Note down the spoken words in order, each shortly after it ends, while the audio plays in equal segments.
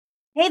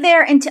Hey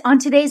there, and on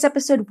today's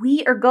episode,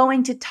 we are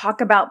going to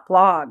talk about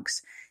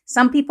blogs.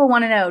 Some people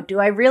want to know, do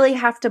I really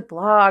have to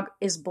blog?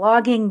 Is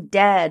blogging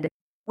dead?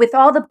 With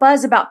all the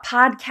buzz about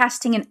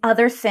podcasting and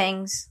other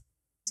things,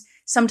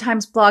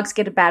 sometimes blogs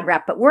get a bad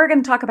rap, but we're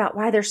going to talk about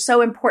why they're so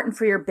important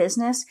for your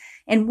business.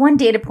 And one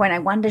data point I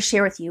wanted to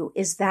share with you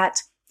is that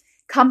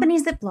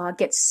companies that blog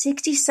get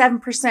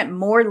 67%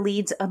 more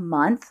leads a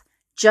month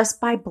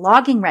just by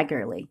blogging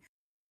regularly.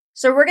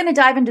 So we're going to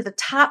dive into the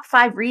top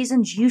 5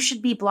 reasons you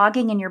should be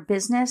blogging in your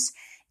business,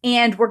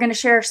 and we're going to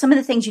share some of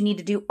the things you need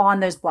to do on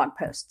those blog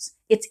posts.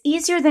 It's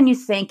easier than you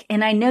think,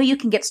 and I know you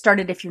can get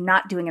started if you're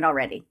not doing it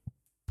already.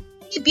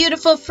 Hey,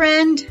 beautiful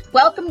friend.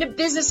 Welcome to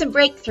Business and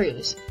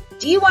Breakthroughs.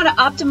 Do you want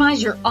to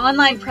optimize your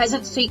online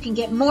presence so you can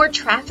get more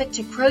traffic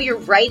to grow your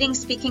writing,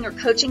 speaking, or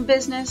coaching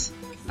business?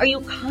 Are you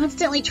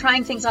constantly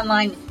trying things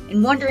online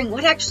and wondering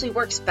what actually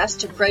works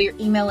best to grow your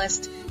email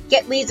list,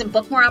 get leads, and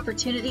book more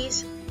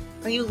opportunities?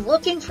 Are you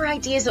looking for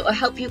ideas that will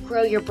help you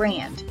grow your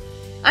brand?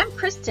 I'm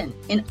Kristen,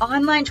 an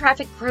online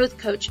traffic growth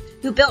coach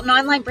who built an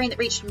online brand that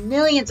reached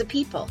millions of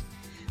people.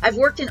 I've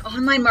worked in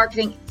online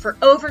marketing for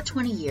over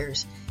 20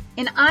 years,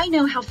 and I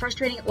know how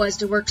frustrating it was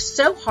to work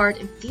so hard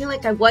and feel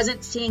like I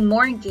wasn't seeing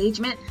more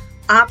engagement,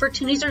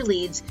 opportunities, or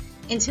leads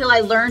until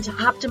I learned to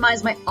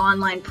optimize my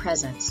online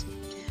presence.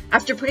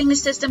 After putting the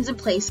systems in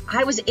place,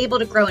 I was able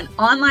to grow an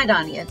online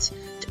audience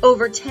to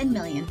over 10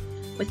 million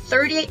with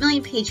 38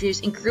 million page views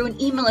and grew an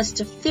email list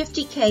to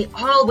 50K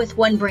all with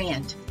one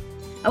brand.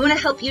 I want to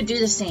help you do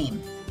the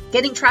same.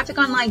 Getting traffic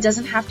online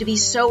doesn't have to be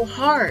so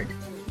hard.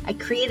 I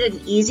created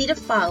an easy to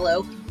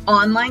follow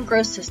online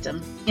growth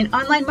system and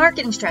online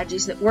marketing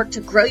strategies that work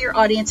to grow your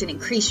audience and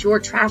increase your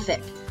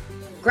traffic.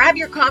 Grab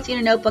your coffee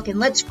and a notebook and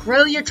let's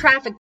grow your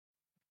traffic.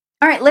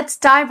 All right, let's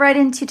dive right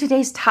into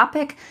today's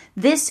topic.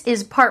 This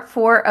is part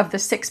 4 of the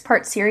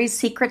 6-part series,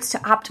 Secrets to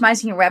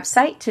Optimizing Your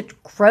Website to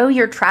Grow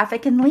Your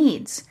Traffic and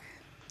Leads.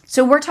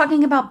 So we're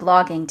talking about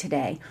blogging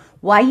today,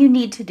 why you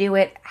need to do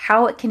it,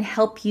 how it can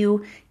help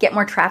you get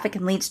more traffic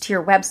and leads to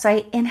your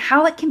website, and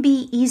how it can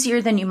be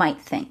easier than you might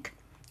think.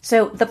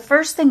 So the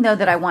first thing, though,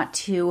 that I want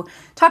to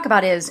talk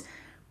about is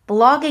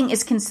blogging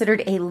is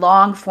considered a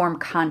long-form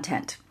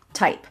content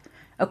type.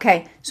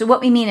 Okay, so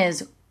what we mean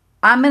is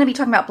I'm going to be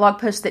talking about blog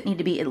posts that need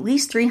to be at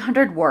least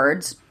 300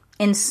 words,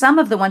 and some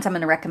of the ones I'm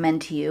going to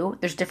recommend to you,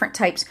 there's different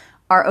types,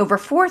 are over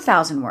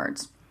 4,000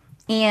 words.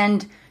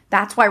 And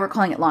that's why we're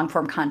calling it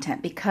long-form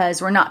content,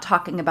 because we're not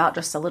talking about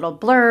just a little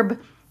blurb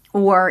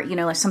or,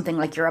 like something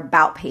like your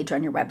about page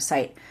on your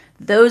website.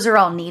 Those are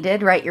all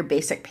needed, right? Your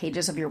basic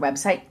pages of your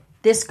website.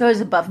 This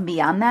goes above and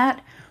beyond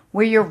that,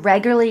 where you're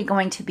regularly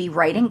going to be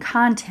writing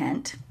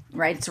content,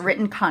 right? It's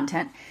written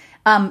content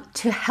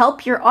to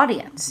help your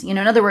audience. In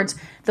other words,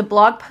 the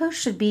blog post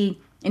should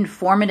be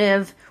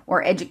informative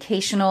or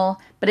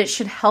educational, but it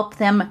should help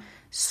them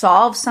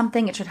solve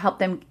something. It should help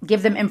them,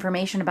 give them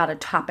information about a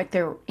topic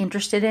they're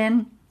interested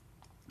in.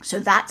 So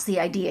that's the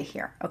idea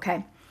here,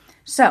 okay?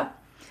 So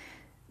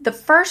the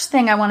first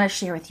thing I want to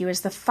share with you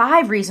is the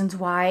 5 reasons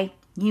why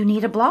you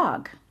need a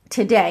blog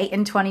today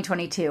in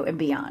 2022 and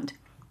beyond.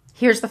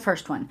 Here's the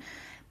first one.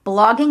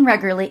 Blogging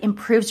regularly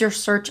improves your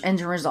search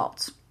engine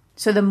results.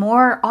 So the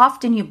more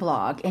often you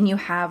blog and you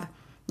have,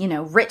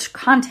 rich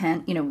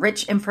content,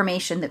 rich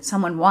information that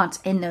someone wants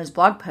in those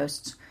blog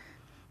posts,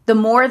 the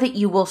more that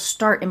you will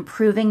start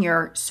improving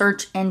your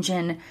search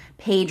engine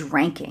page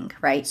ranking,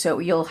 right? So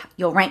you'll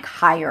rank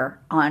higher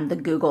on the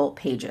Google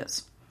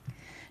pages.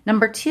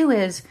 Number 2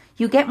 is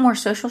you get more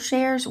social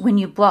shares when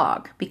you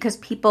blog, because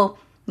people,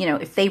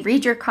 if they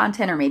read your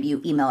content or maybe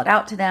you email it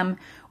out to them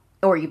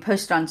or you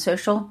post it on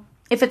social,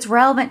 if it's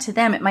relevant to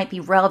them, it might be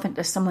relevant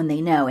to someone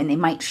they know and they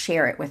might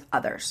share it with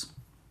others.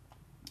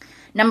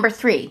 Number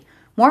 3,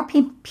 more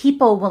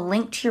people will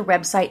link to your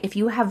website if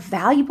you have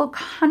valuable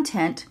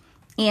content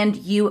and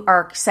you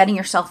are setting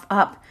yourself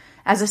up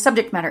as a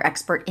subject matter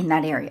expert in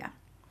that area.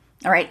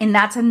 All right, and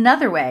that's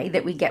another way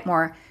that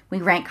we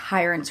rank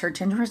higher in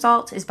search engine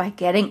results is by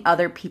getting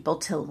other people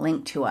to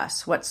link to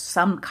us, what's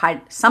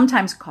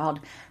sometimes called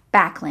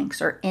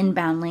backlinks or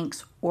inbound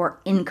links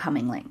or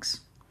incoming links.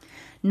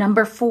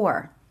 Number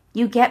 4,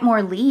 you get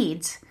more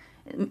leads,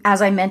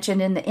 as I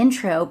mentioned in the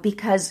intro,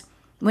 because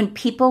when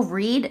people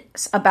read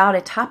about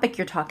a topic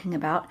you're talking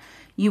about,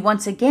 you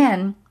once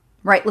again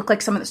look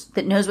like someone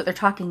that knows what they're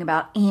talking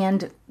about,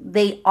 and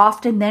they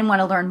often then want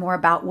to learn more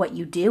about what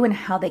you do and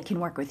how they can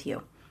work with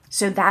you.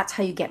 So that's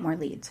how you get more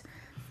leads.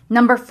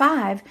 Number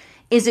 5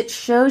 is it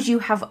shows you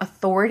have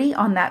authority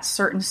on that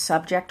certain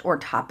subject or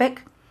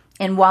topic.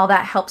 And while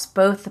that helps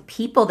both the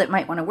people that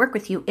might want to work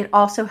with you, it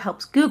also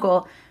helps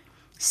Google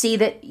see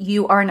that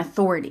you are an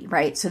authority,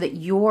 right? So that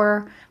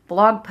your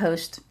blog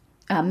post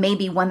may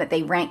be one that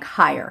they rank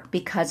higher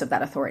because of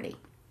that authority.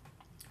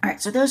 All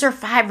right, so those are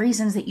 5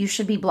 reasons that you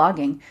should be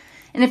blogging.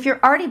 And if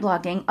you're already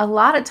blogging, a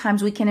lot of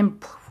times we can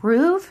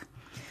improve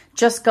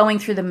just going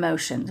through the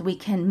motions. We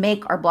can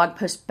make our blog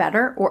posts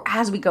better, or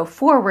as we go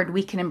forward,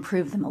 we can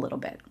improve them a little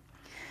bit.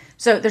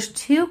 So there's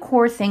 2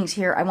 core things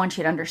here I want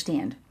you to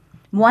understand.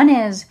 One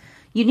is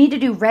you need to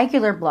do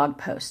regular blog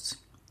posts.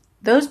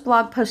 those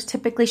blog posts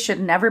typically should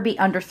never be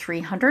under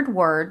 300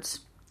 words,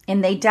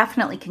 and they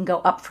definitely can go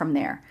up from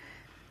there.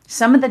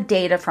 Some of the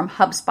data from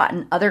HubSpot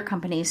and other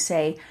companies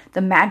say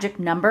the magic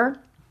number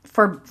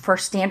for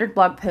standard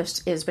blog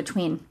posts is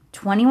between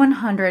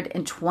 2,100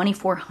 and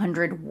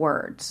 2,400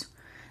 words.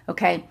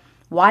 Okay,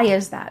 why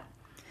is that?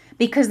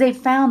 Because they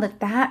found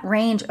that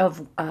range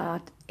of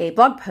a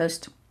blog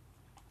post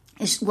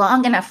is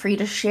long enough for you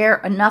to share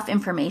enough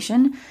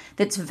information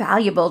that's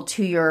valuable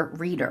to your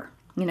reader,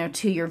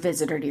 to your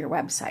visitor to your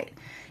website.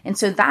 And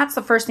so that's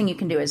the first thing you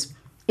can do is,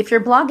 if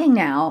you're blogging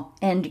now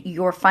and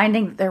you're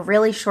finding that they're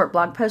really short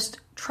blog posts,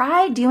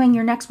 try doing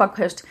your next blog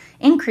post,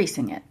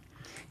 increasing it.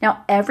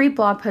 Now, every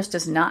blog post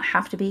does not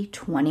have to be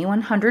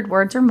 2,100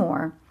 words or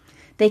more.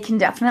 They can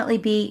definitely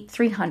be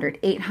 300,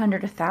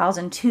 800,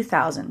 1,000,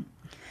 2,000.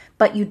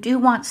 But you do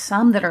want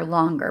some that are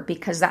longer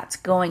because that's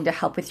going to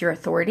help with your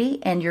authority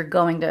and you're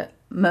going to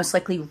most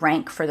likely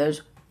rank for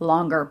those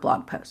longer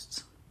blog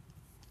posts.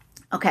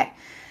 Okay.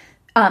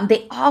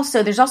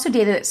 There's also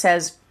data that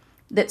says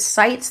that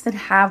sites that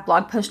have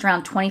blog posts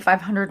around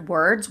 2,500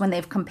 words, when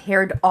they've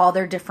compared all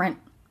their different,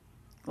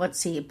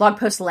 blog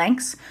post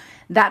lengths,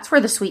 that's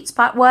where the sweet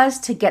spot was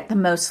to get the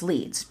most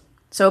leads.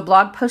 So a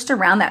blog post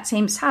around that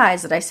same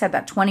size that I said,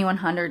 that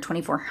 2,100,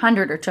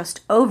 2,400 or just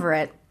over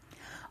it,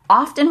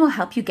 often will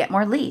help you get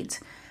more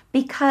leads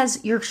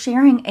because you're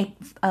sharing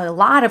a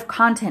lot of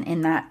content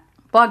in that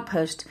blog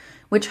post,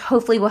 which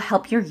hopefully will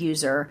help your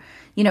user,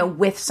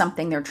 with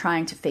something they're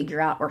trying to figure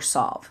out or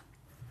solve.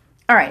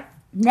 All right.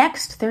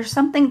 Next, there's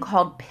something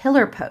called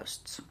pillar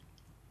posts.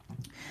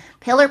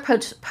 Pillar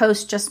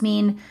posts just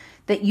mean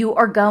that you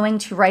are going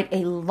to write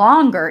a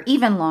longer,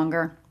 even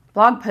longer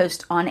blog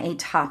post on a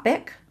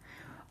topic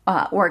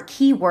or a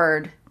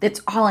keyword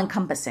that's all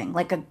encompassing,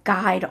 like a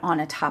guide on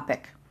a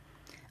topic.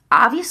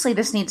 Obviously,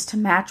 this needs to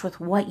match with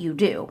what you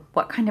do.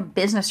 What kind of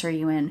business are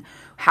you in?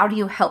 How do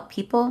you help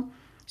people?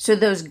 So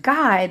those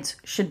guides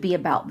should be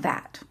about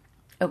that.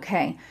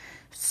 Okay.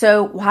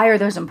 So why are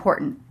those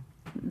important?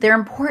 They're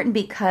important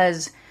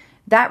because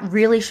that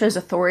really shows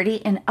authority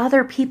and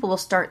other people will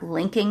start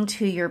linking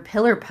to your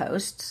pillar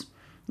posts,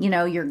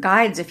 your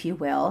guides, if you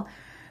will,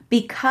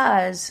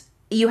 because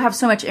you have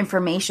so much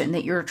information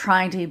that you're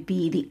trying to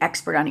be the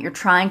expert on it. You're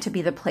trying to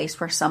be the place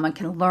where someone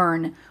can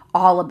learn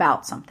all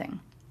about something.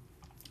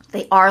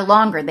 They are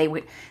longer. They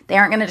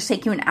aren't going to just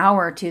take you an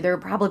hour or two. They're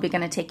probably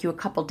going to take you a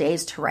couple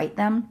days to write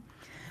them.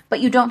 But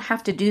you don't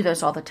have to do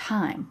those all the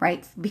time,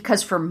 right?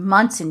 Because for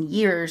months and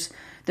years,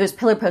 those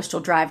pillar posts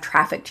will drive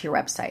traffic to your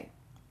website.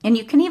 And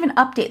you can even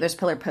update those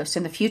pillar posts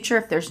in the future.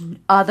 If there's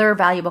other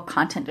valuable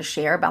content to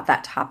share about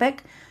that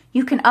topic,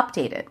 you can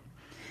update it.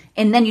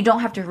 And then you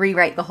don't have to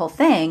rewrite the whole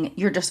thing.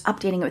 You're just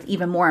updating it with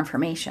even more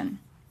information.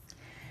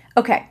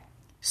 Okay,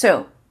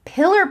 so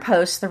pillar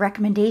posts, the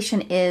recommendation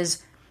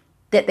is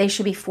that they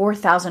should be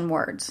 4,000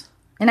 words.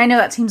 And I know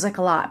that seems like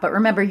a lot, but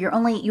remember, you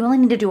only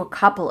need to do a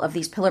couple of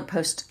these pillar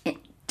posts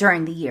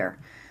during the year.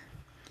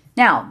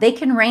 Now, they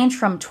can range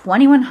from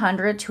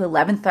 2,100 to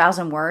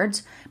 11,000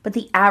 words, but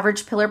the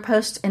average pillar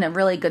post in a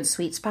really good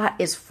sweet spot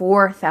is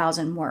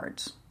 4,000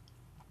 words.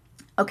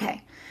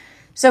 Okay,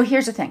 so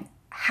here's the thing.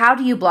 How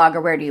do you blog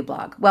or where do you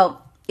blog?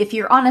 Well, if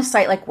you're on a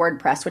site like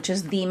WordPress, which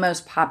is the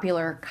most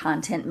popular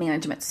content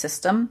management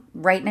system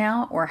right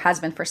now, or has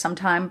been for some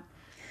time,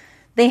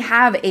 they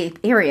have an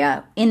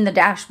area in the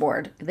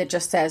dashboard that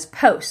just says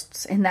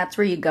posts, and that's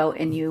where you go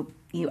and you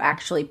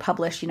actually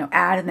publish,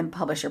 add and then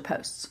publish your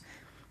posts.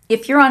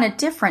 If you're on a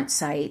different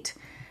site,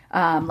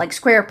 like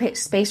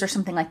Squarespace or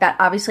something like that,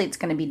 obviously it's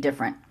going to be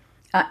different.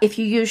 If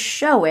you use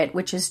Showit,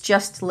 which is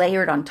just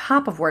layered on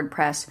top of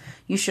WordPress,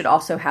 you should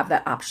also have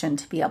that option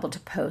to be able to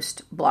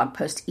post blog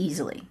posts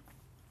easily.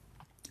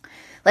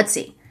 Let's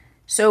see.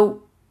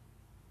 So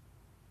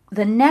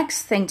the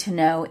next thing to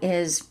know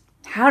is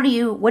what do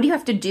you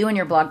have to do in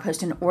your blog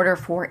post in order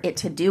for it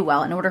to do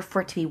well, in order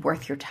for it to be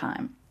worth your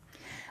time?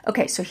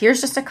 Okay, so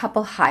here's just a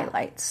couple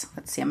highlights.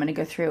 Let's see, I'm going to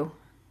go through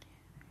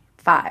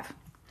 5.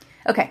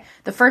 Okay,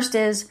 the first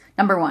is,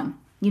 number 1,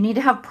 you need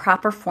to have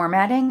proper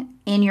formatting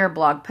in your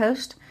blog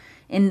post,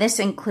 and this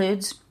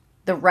includes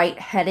the right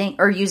heading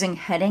or using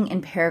heading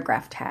and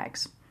paragraph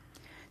tags.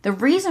 The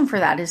reason for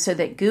that is so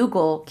that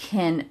Google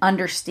can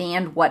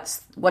understand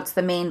what's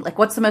the main,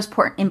 what's the most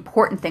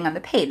important thing on the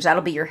page.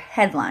 That'll be your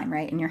headline,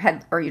 right? And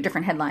your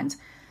different headlines.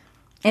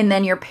 And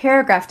then your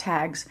paragraph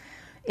tags,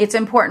 it's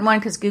an important one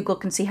because Google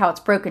can see how it's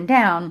broken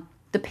down.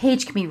 The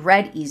page can be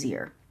read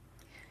easier.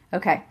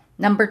 Okay.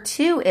 Number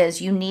 2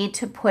 is you need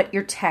to put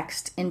your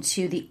text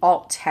into the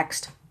alt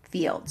text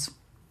fields.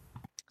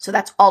 So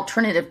that's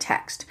alternative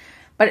text.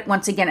 But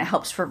once again, it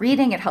helps for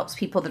reading. It helps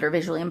people that are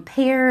visually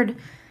impaired,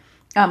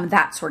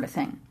 that sort of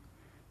thing.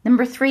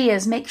 Number 3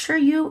 is make sure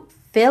you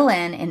fill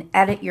in and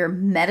edit your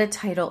meta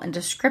title and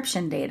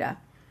description data.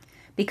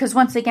 Because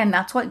once again,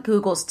 that's what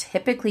Google's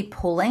typically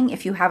pulling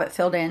if you have it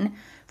filled in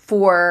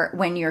for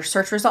when your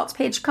search results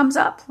page comes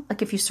up.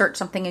 Like if you search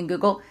something in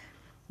Google,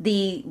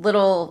 the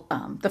little,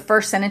 the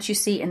first sentence you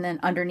see and then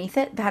underneath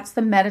it, that's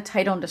the meta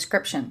title and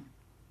description.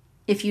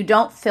 If you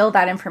don't fill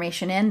that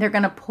information in, they're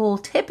going to pull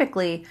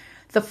typically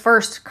the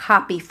first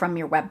copy from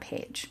your web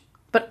page.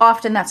 But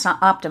often that's not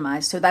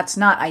optimized, so that's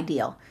not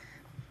ideal.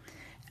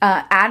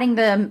 Adding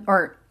them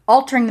or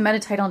altering the meta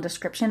title and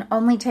description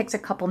only takes a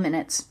couple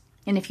minutes.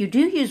 And if you do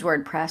use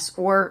WordPress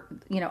or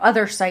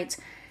other sites,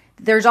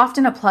 there's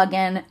often a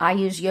plugin. I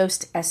use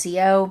Yoast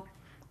SEO,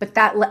 but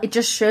it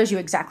just shows you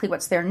exactly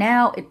what's there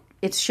now.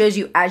 It shows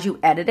you as you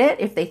edit it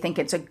if they think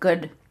it's a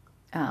good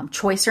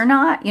choice or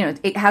not.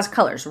 It has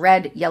colors,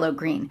 red, yellow,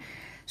 green.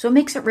 So it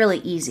makes it really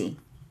easy.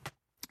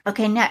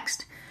 Okay,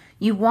 next,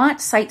 you want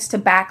sites to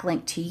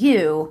backlink to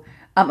you,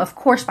 of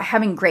course, by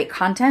having great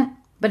content,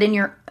 but in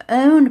your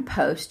own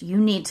post, you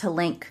need to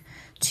link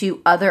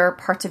to other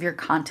parts of your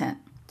content.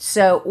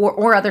 So,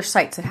 or other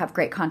sites that have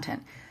great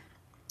content.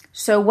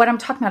 So what I'm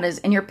talking about is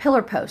in your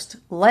pillar post,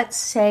 let's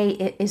say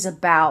it is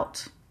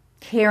about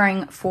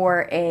caring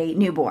for a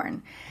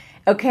newborn.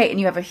 Okay, and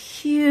you have a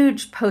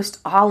huge post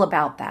all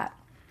about that.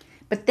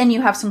 But then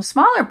you have some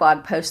smaller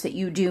blog posts that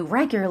you do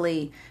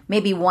regularly.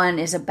 Maybe one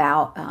is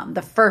about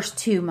the first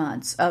 2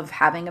 months of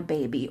having a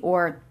baby,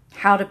 or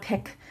how to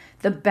pick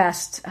the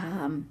best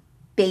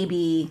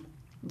baby,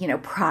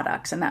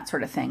 products and that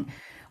sort of thing.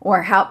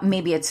 Or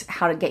maybe it's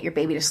how to get your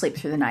baby to sleep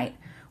through the night.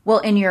 Well,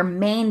 in your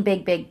main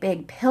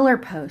big pillar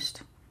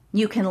post,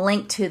 you can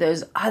link to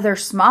those other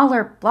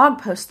smaller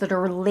blog posts that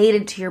are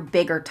related to your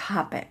bigger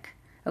topic.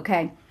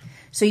 Okay,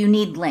 so you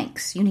need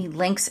links. You need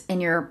links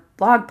in your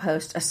blog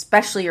post,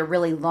 especially your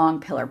really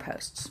long pillar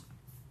posts.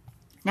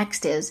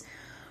 Next is,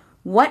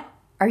 what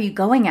are you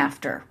going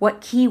after?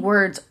 What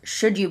keywords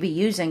should you be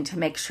using to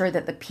make sure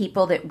that the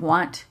people that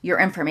want your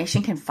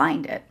information can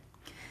find it?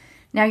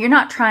 Now, you're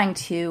not trying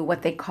to,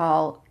 what they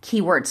call,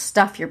 keyword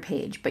stuff your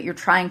page, but you're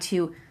trying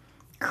to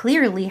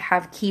clearly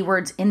have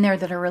keywords in there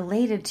that are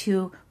related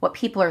to what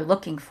people are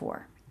looking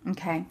for,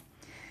 okay?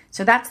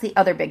 So that's the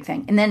other big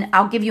thing. And then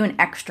I'll give you an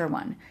extra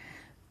one.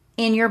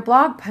 In your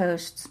blog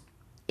posts,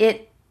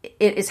 it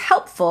is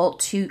helpful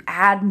to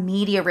add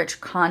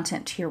media-rich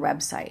content to your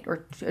website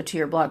or to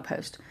your blog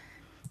post.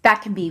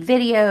 That can be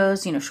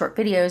videos, short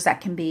videos. That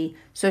can be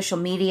social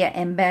media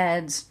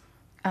embeds,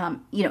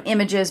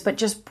 images, but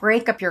just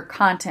break up your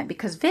content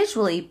because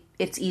visually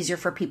it's easier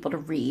for people to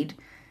read,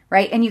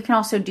 right? And you can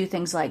also do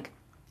things like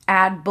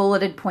add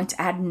bulleted points,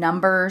 add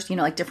numbers,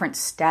 like different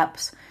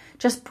steps.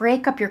 Just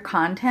break up your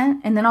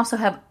content and then also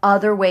have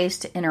other ways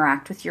to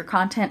interact with your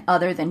content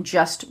other than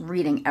just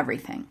reading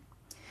everything.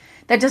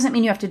 That doesn't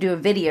mean you have to do a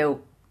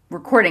video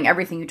recording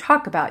everything you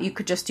talk about. You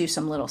could just do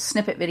some little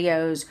snippet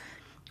videos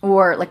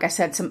or, like I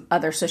said, some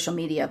other social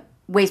media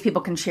ways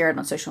people can share it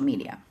on social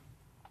media.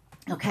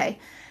 Okay.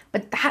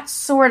 But that's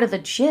sort of the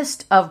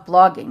gist of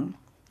blogging.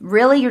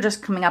 Really, you're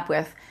just coming up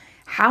with,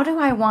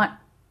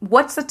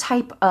 what's the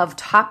type of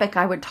topic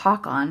I would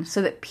talk on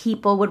so that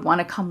people would want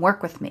to come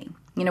work with me?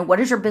 What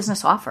does your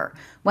business offer?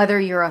 Whether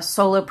you're a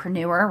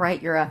solopreneur,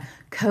 right? You're a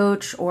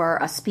coach or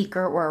a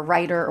speaker or a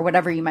writer or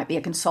whatever, you might be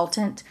a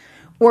consultant,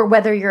 or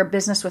whether you're a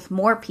business with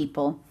more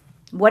people,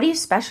 what do you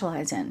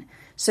specialize in?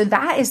 So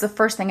that is the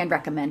first thing I'd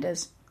recommend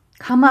is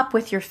come up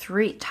with your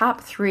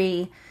top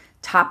three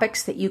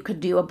topics that you could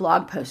do a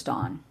blog post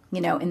on,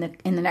 in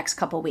the next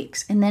couple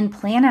weeks, and then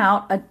plan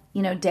out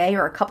a day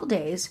or a couple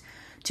days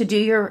to do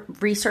your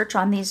research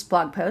on these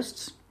blog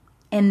posts,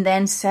 and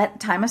then set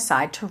time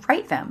aside to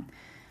write them.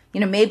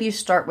 Maybe you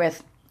start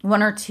with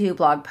 1 or 2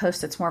 blog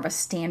posts. That's more of a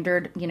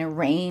standard,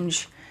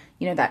 range,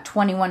 that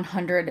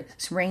 2,100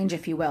 range,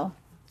 if you will,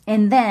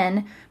 and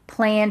then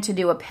plan to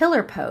do a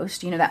pillar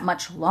post, that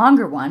much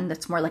longer one.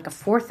 That's more like a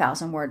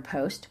 4,000 word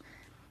post.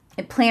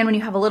 And plan when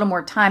you have a little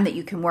more time that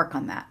you can work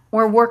on that,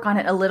 or work on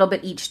it a little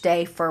bit each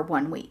day for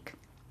 1 week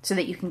so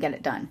that you can get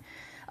it done.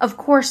 Of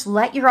course,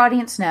 let your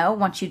audience know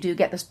once you do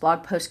get this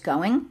blog post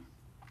going,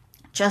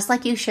 just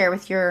like you share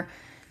with your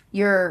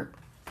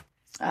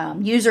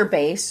user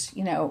base,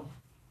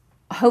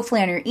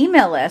 hopefully on your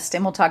email list,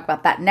 and we'll talk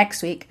about that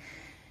next week.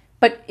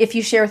 But if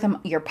you share with them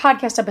your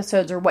podcast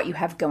episodes or what you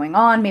have going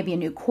on, maybe a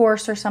new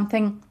course or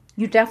something,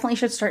 you definitely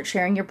should start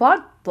sharing your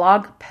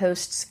blog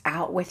posts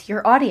out with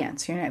your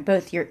audience,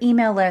 both your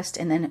email list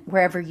and then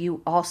wherever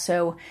you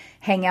also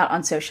hang out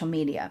on social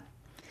media.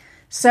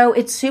 So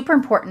it's super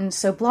important.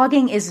 So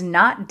blogging is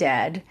not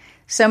dead.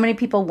 So many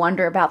people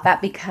wonder about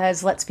that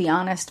because, let's be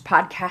honest,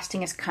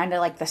 podcasting is kind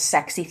of like the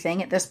sexy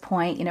thing at this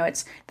point.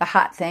 It's the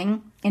hot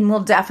thing. And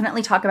we'll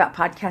definitely talk about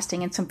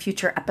podcasting in some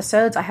future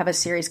episodes. I have a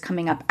series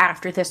coming up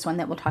after this one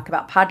that will talk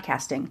about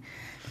podcasting.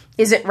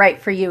 Is it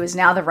right for you? Is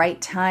now the right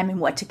time? And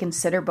what to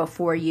consider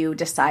before you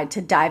decide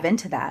to dive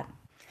into that.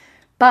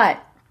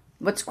 But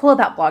what's cool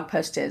about blog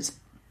posts is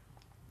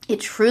it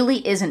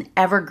truly is an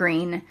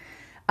evergreen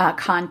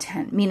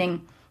content,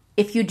 meaning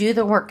if you do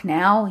the work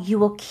now, you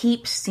will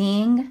keep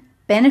seeing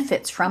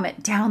benefits from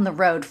it down the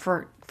road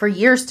for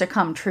years to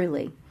come,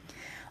 truly.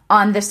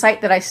 On the site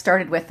that I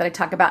started with, that I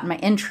talk about in my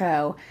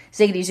intro,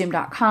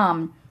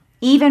 ziggityzoom.com,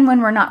 even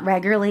when we're not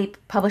regularly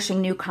publishing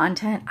new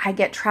content, I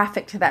get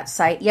traffic to that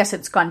site. Yes,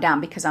 it's gone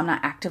down because I'm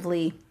not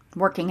actively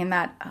working in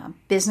that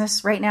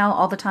business right now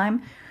all the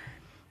time.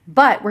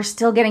 But we're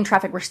still getting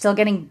traffic. We're still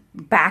getting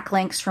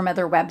backlinks from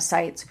other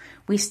websites.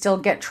 We still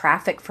get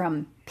traffic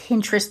from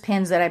Pinterest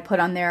pins that I put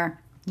on there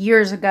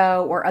years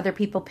ago or other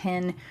people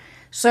pin.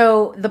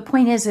 So the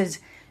point is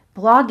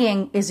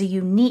blogging is a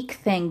unique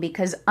thing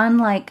because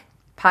unlike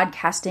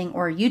podcasting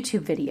or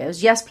YouTube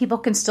videos, yes, people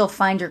can still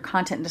find your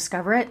content and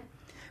discover it.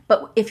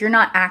 But if you're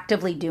not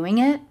actively doing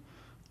it,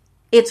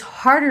 it's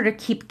harder to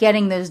keep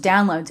getting those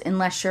downloads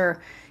unless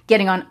you're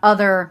getting on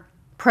other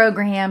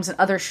programs and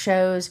other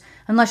shows,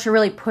 unless you're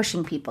really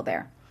pushing people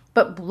there.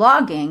 But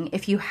blogging,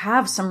 if you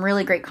have some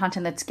really great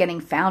content that's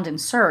getting found in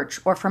search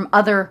or from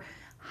other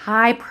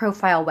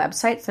high-profile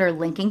websites that are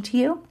linking to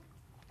you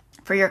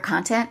for your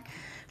content,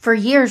 for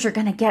years you're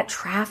going to get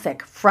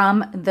traffic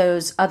from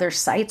those other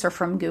sites or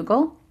from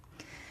Google.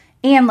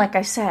 And like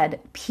I said,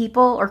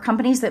 people or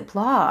companies that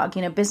blog,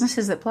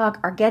 businesses that blog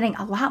are getting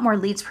a lot more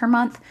leads per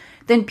month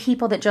than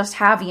people that just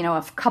have,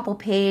 a couple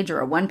page or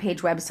a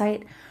one-page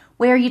website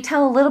where you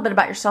tell a little bit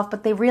about yourself,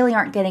 but they really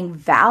aren't getting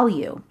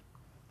value,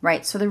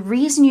 right? So the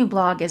reason you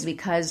blog is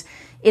because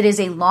it is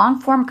a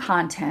long-form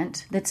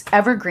content that's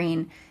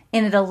evergreen,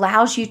 and it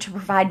allows you to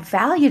provide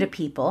value to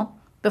people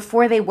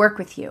before they work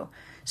with you.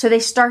 So they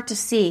start to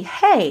see,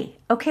 hey,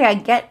 okay, I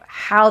get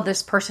how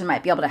this person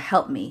might be able to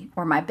help me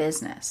or my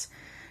business.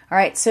 All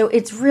right, so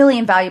it's really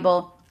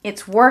invaluable.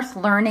 It's worth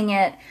learning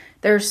it.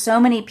 There's so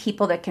many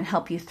people that can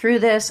help you through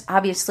this.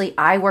 Obviously,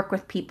 I work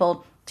with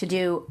people to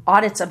do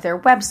audits of their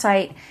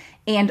website.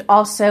 And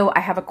also, I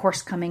have a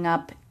course coming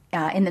up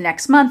in the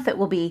next month that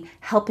will be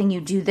helping you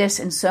do this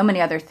and so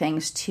many other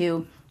things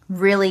to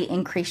really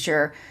increase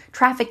your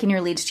traffic and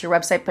your leads to your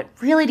website, but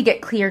really to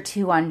get clear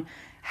too on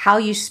how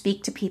you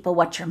speak to people,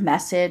 what's your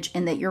message,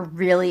 and that you're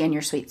really in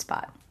your sweet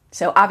spot.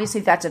 So obviously,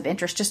 if that's of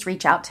interest, just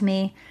reach out to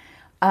me.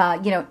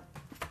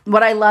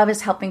 What I love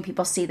is helping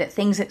people see that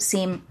things that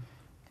seem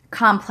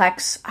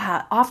complex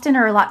often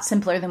are a lot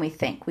simpler than we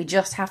think. We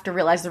just have to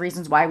realize the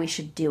reasons why we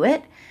should do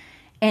it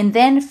and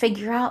then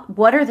figure out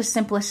what are the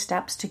simplest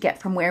steps to get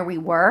from where we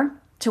were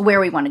to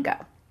where we want to go.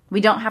 We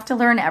don't have to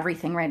learn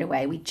everything right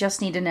away. We just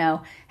need to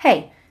know,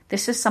 hey,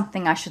 this is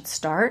something I should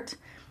start.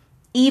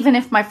 Even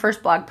if my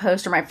first blog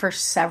post or my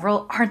first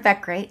several aren't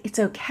that great, it's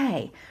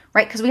okay,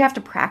 right? Because we have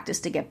to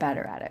practice to get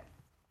better at it.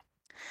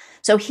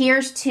 So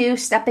here's to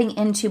stepping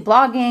into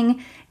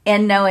blogging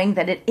and knowing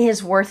that it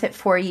is worth it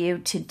for you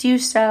to do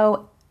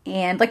so.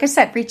 And like I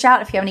said, reach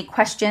out if you have any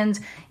questions.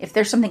 If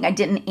there's something I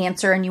didn't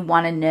answer and you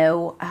want to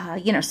know,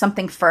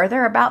 something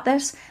further about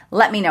this,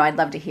 let me know. I'd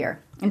love to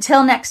hear.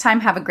 Until next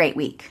time, have a great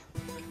week.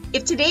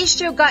 If today's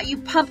show got you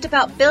pumped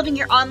about building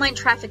your online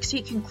traffic so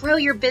you can grow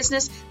your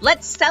business,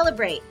 let's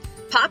celebrate.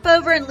 Pop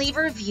over and leave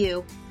a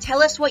review.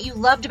 Tell us what you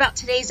loved about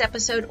today's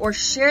episode or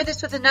share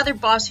this with another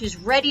boss who's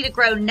ready to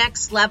grow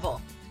next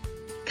level.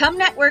 Come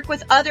network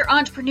with other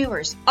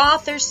entrepreneurs,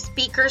 authors,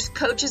 speakers,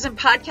 coaches, and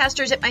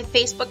podcasters at my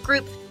Facebook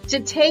group to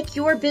take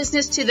your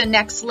business to the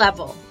next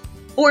level.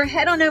 Or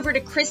head on over to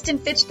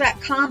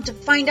KristenFitch.com to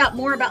find out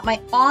more about my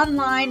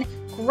online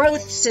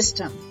growth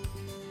system.